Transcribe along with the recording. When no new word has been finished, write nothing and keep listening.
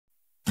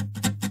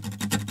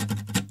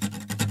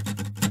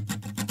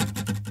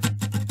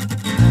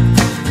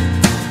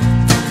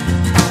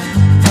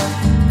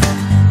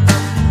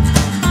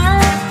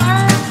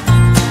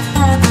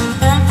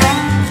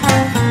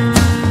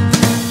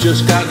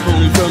got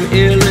home from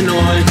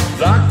Illinois.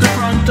 Locked the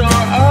front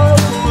door, oh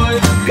boy.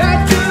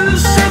 Got to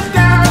sit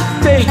down,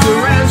 take a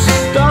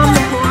rest on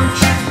the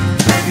porch.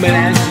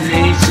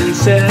 Imagination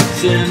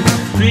sets in,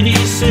 pretty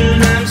soon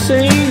I'm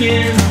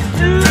singing.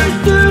 Do,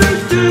 do,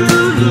 do,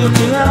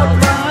 looking out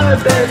my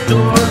back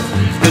door.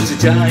 There's a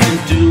giant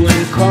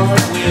doing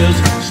cartwheels,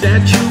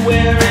 statue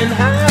wearing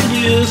high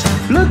heels.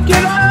 Look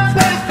at all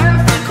the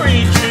happy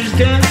creatures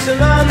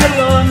dancing on the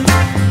lawn.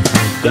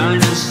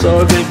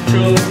 Dinosaur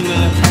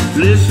Victrola,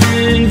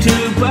 listening to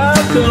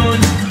Buck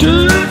Owens.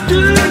 Do,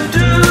 do,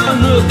 do,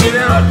 looking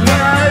out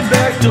my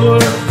back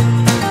door.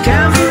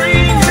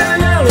 Tambourines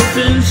and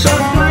elephants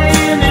are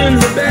playing in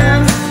the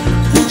band.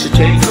 Won't you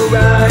take a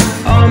ride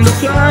on the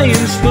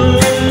flying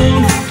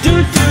spoon? Do,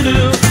 do,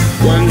 do,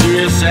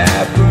 wondrous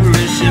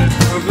apparition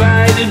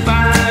provided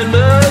by a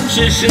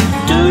magician.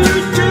 Do,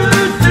 do,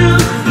 do,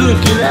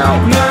 looking out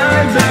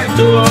my back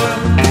door.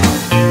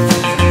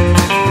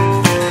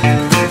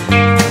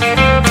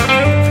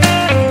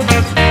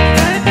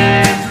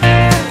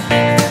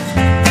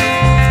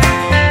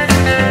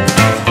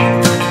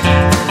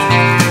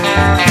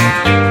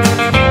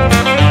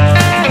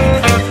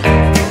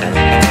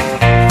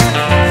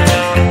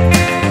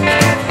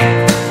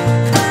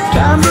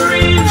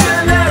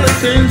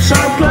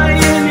 Are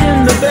playing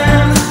in the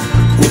band.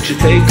 Won't you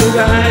take a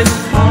ride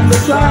on the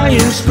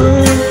flying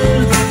spoon?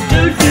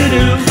 Do, do,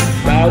 do,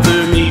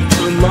 bother me